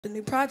the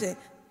new project.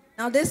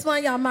 Now this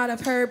one y'all might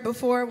have heard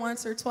before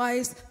once or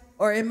twice,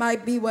 or it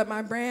might be what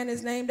my brand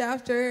is named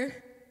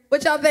after.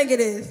 What y'all think it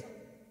is?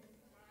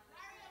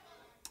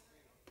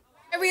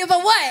 Diary of a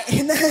what? Who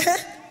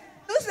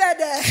said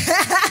that?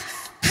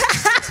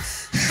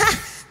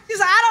 She's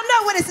like, I don't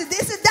know what it is.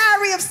 It's a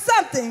diary of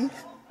something.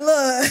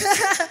 Look.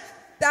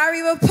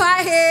 Diary of a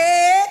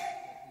Pothead.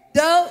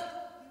 Dope.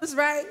 That's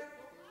right.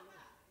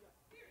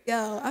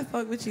 Yo, I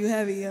fuck with you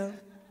heavy, yo.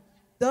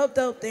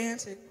 Dope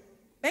dancer.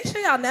 Make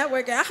sure y'all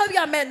networking. I hope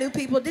y'all met new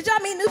people. Did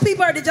y'all meet new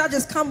people or did y'all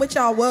just come with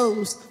y'all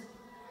woes?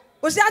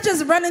 Was y'all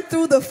just running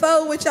through the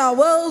foe with y'all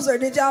woes or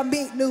did y'all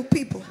meet new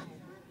people?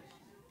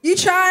 You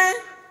trying?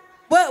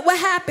 What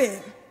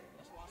happened?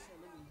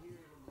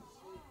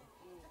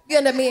 You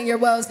end up meeting your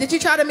woes. Did you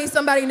try to meet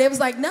somebody and they was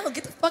like, no,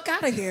 get the fuck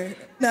out of here?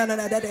 No,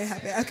 that didn't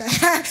happen. Okay,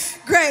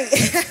 great.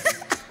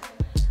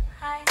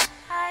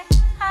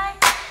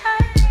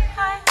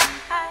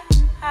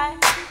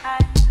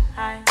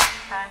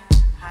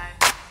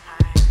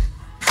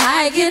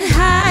 I get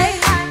high,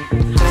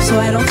 so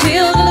I don't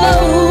feel the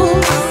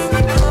lows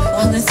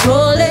on this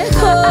roller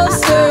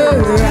coaster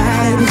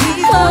ride.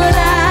 We go live,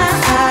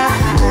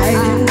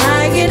 and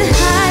I get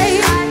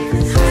high,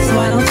 so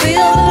I don't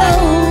feel the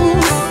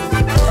lows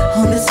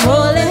on this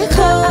roller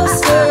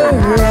coaster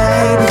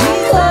ride. We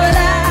go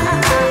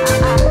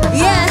live.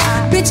 Yeah,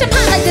 bitch, I'm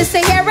hot like the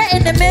Sahara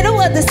in the middle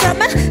of the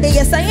summer. And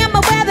yes, I am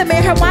aware that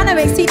marijuana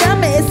makes me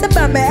dumber. It's a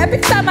bummer. Every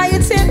time I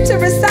attempt to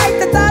recite,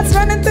 the thoughts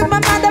running through my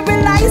mind, I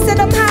realize that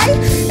I'm high.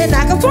 And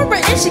I go for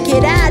an inch to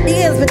get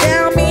ideas, but they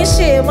don't mean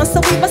shit. Once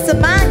a week, must have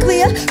mind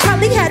clear.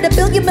 Probably had $1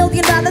 billion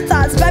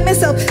thoughts by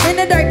myself in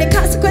the dark. And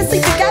consequently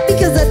forgot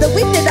because of the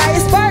week that I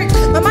sparked.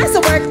 My mind's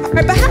a work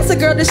hard, but how's a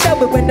girl to show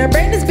it when her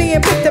brain is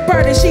being picked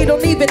apart and she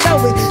don't even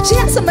know it? She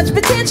has so much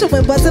potential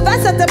and was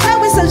advised at the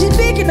moment, so she's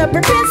picking up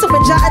her pencil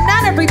and jotting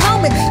down every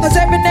moment.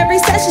 Observing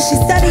every session,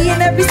 she's studying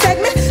every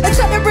segment.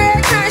 Until the rare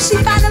occurrence, she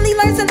finally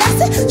learns a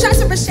lesson. Tries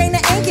to restrain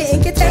the anger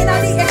and contain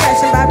all the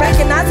aggression by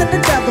recognizing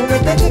the devil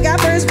and thinking God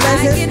first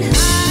blessings. I get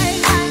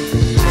high,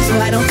 so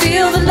I don't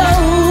feel the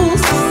lows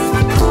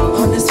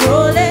on this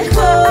roller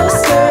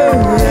coaster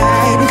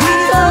ride. We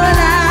go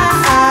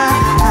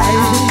live,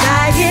 and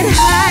I get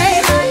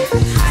high,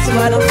 so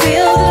I don't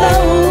feel the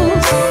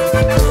lows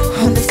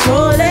on this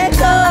roller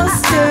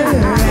coaster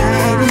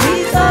ride.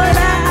 We go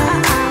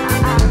live.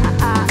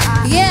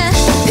 Yeah,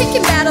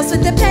 picking battles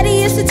with the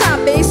pettiest of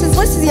topics. His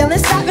voice is yelling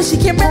stop, and she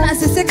can't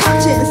realize it's a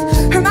conscience.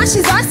 Her mind,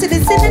 she's lost it,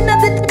 it's in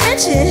another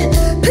dimension.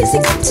 Please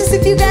take pictures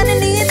if you got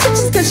any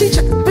intentions, cause she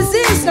tries to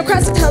resist. No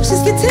cross to help,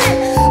 she's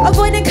content.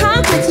 Avoiding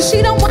conflict, so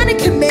she don't wanna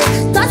commit.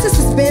 Lots of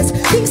suspense,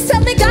 keeps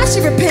telling God she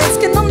repents.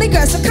 Can only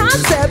grasp a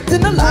concept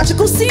in a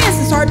logical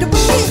sense. It's hard to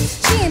believe,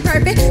 she ain't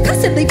perfect.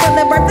 Constantly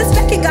feeling worthless,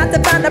 begging God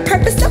to find a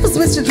purpose. That was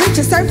when she reached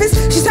the surface.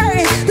 She's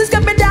hurting, this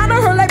coming down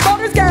on her like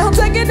boulders. Got home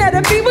taking at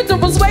her feet with the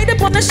was weight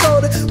up on her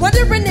shoulder.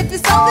 Wondering if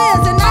it's over,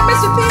 is the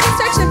nightmares repeating.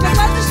 Searching for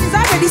closure, she's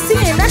already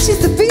seeing. Now she's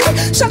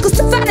defeated, struggles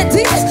to find the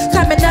demons.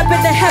 Climbing up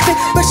into heaven,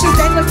 but she's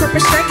dangling from her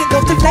strength and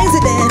go through flames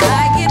of it.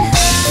 I get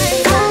high,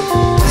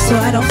 so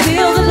I don't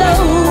feel the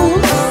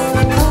lows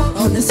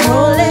on this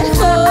roller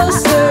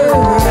coaster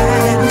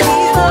ride.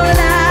 We go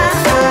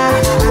live,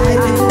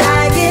 and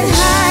I get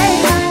high,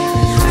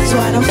 so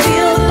I don't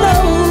feel the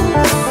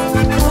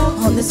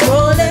lows on this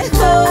roller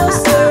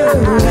coaster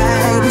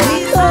ride.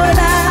 We go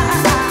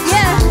live.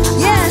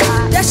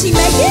 Yeah, does she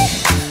make it?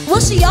 Will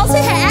she alter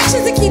her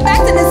actions and keep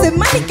acting as if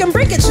money can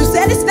bring it? True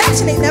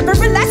satisfaction ain't never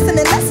relaxing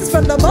unless it's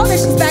from the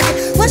moment she's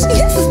backing. When she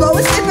hits this low,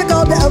 it's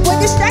difficult to avoid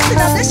distraction.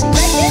 Now does she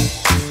make it?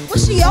 Will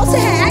she alter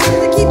her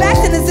actions and keep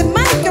acting as if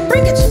money can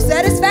bring it? True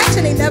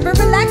satisfaction ain't never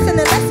relaxing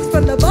unless it's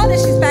from the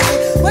moment she's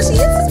backing. When she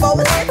hits this low,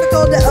 it's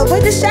difficult to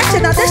avoid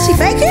distraction. Now does she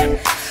make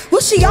it? Will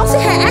she alter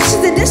her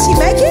actions and does she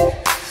make it?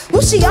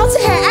 Will she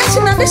alter her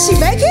action? Now does she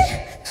make it?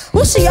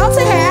 Will she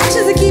alter her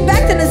actions and keep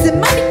acting as if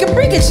money can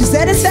bring it? True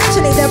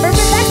satisfaction ain't never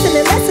relaxing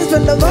unless it's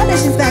from the moment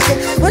she's backing.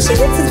 When she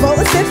hits this ball,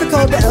 it's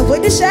difficult to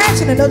avoid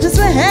distraction and know just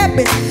what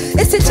happened.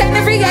 It's a chain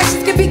of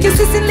reactions, can be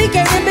consistently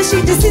gaining, but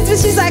she just sees what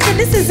she's lacking.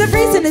 This is the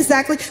reason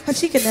exactly why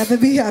she can never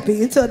be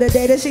happy until the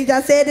day that she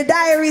just said the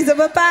diaries of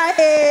a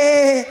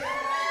Pothead.